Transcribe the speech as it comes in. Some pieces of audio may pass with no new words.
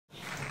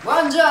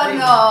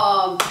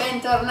Buongiorno,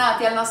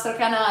 bentornati al nostro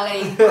canale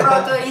I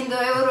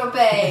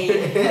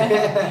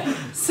Proto-Indo-Europei.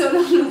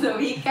 Sono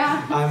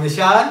Ludovica. I'm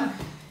Roshan.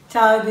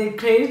 Ciao,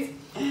 Chris.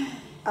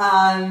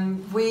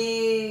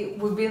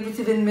 We've been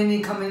receiving many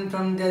comments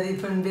from the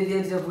different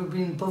videos that we've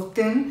been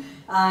posting,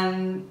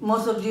 and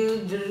most of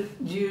you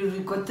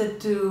requested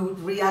to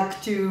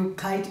react to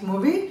Kite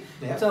movie.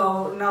 Yeah.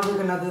 So now we're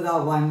gonna do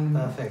that one.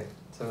 Perfect.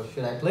 So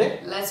should I play?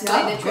 Let's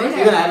play the trailer.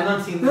 Even I have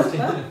not seen this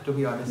trailer, to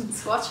be honest.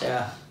 Let's watch it.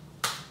 Yeah.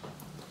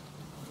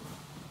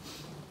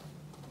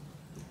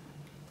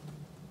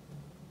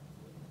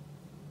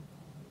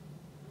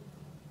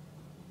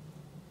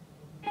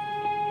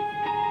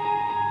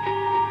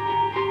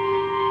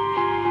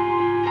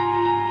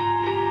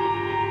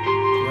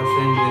 Your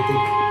friend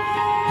Hrithik.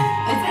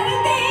 It's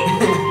anything.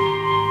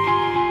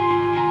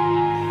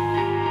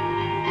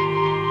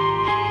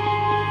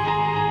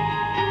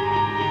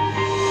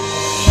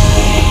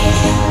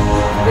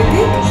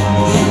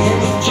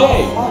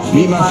 Jay,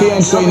 meet my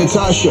fiancée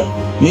Natasha.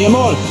 Mi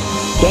amor,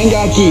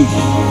 venga aquí.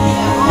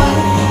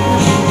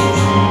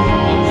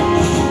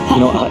 You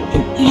know,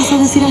 ¿Le vas a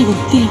decir algo?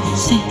 Dilo.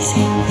 Sí,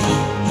 sí.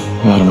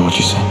 I don't know what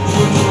you said.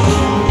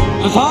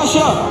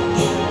 Natasha!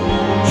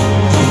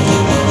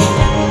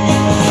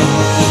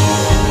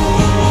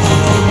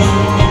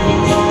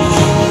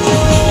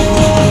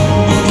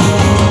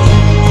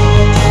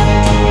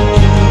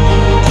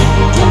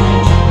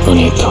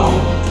 Bonito.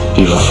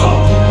 Beautiful.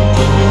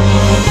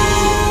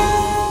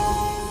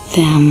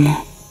 Te amo.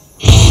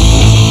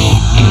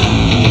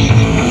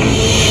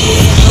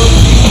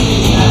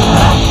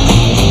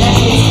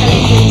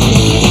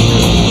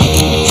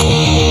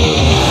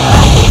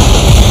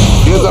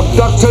 He has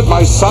abducted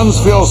my son's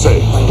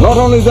fiancée. Not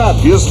only that,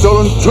 he has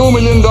stolen $2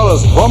 million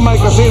from my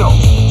casino.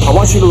 I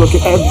want you to look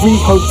at every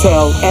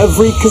hotel,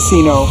 every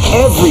casino,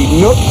 every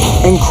nook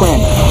and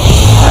cranny.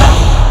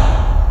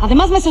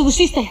 Además me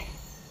seduciste.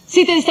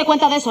 Sí te diste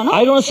cuenta de eso, ¿no?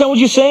 I don't understand what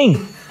you're saying.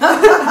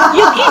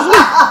 You kissed me.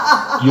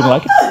 You don't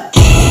like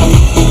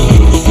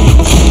it?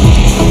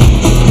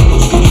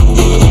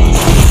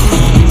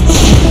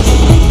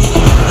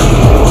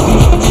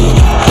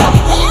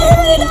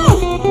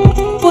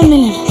 $1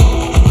 million.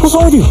 What's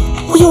wrong with you?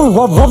 What, you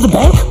want to rob the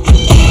bank?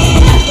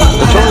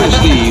 Notorious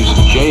thieves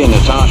Jay and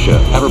Natasha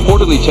have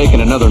reportedly taken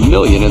another $1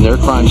 million in their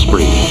crime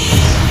spree.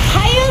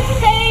 How you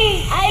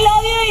say I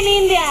love you in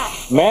India?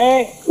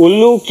 मैं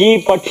उल्लू की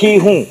पट्टी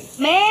हूँ.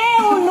 मैं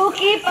उल्लू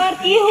की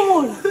पड़ती हूँ.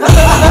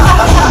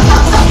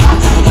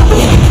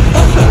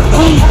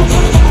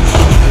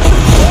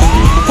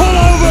 Pull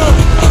over!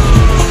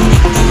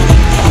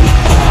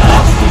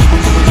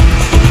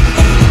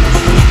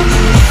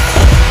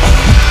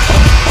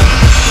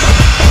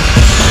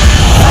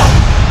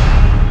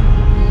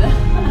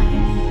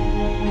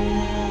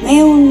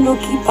 मैं उल्लू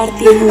की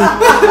पड़ती हूँ.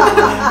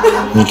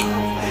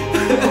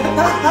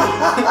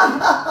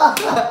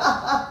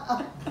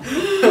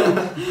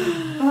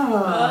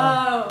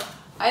 Wow.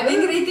 I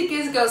think Hrithik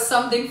has got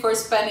something for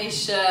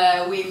Spanish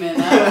women.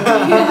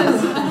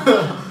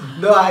 Yes.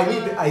 No, I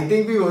mean, I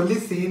think we've only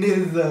seen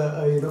his,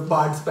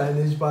 part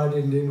Spanish, part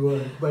Indian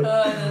word. But,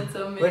 That's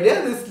amazing. but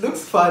yeah, this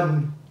looks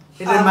fun.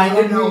 It I'm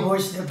reminded gonna me.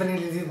 watch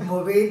definitely this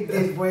movie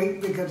this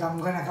week because I'm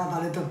gonna have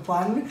a little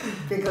fun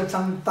because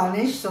I'm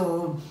Spanish,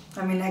 so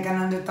I mean I can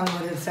understand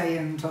what they're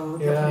saying. So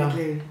Yeah.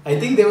 definitely. I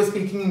think they were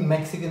speaking in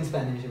Mexican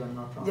Spanish, if I'm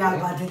not wrong. Yeah,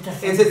 right? but it's the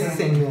same. It's the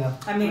same, yeah.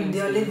 I mean,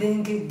 the only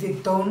thing is the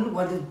tone,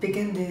 what is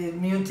speaking, the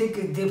music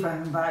is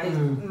different, but it's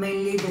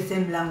mainly the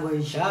same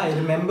language. Yeah, I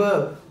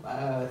remember,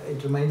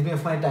 it reminds me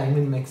of my time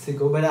in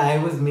Mexico, but I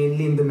was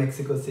mainly in the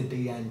Mexico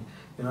City and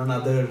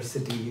another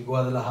city,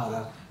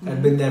 Guadalajara.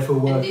 I'd been there for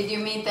And work. did you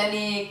meet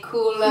any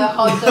cool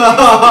hot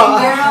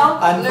Mexican girl?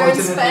 Learn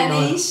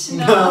Unfortunately Spanish?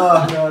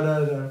 not.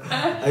 No.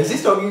 I was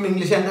just talking in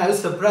English and I was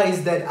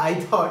surprised that I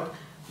thought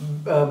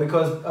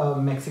because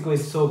Mexico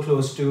is so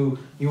close to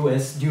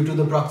US due to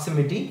the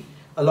proximity,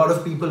 a lot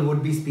of people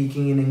would be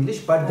speaking in English,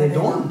 but they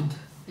don't.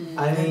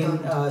 I mean,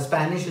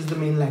 Spanish is the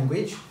main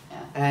language.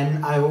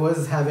 And I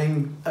was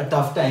having a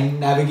tough time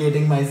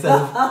navigating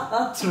myself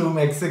through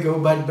Mexico,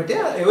 but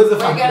yeah, it was a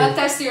fun We're gonna trip.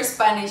 test your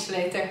Spanish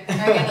later.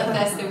 We're gonna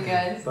test them,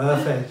 guys.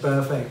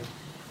 Perfect.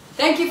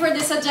 Thank you for the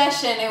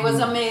suggestion. It was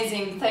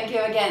amazing. Thank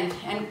you again.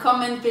 And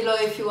comment below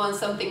if you want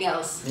something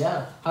else.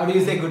 Yeah. How do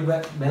you say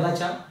goodbye? Bella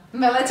ciao?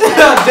 Bella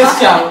ciao. Just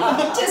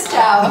ciao. Just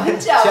ciao.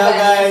 Ciao, Ciao,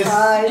 guys.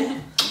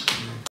 Bye.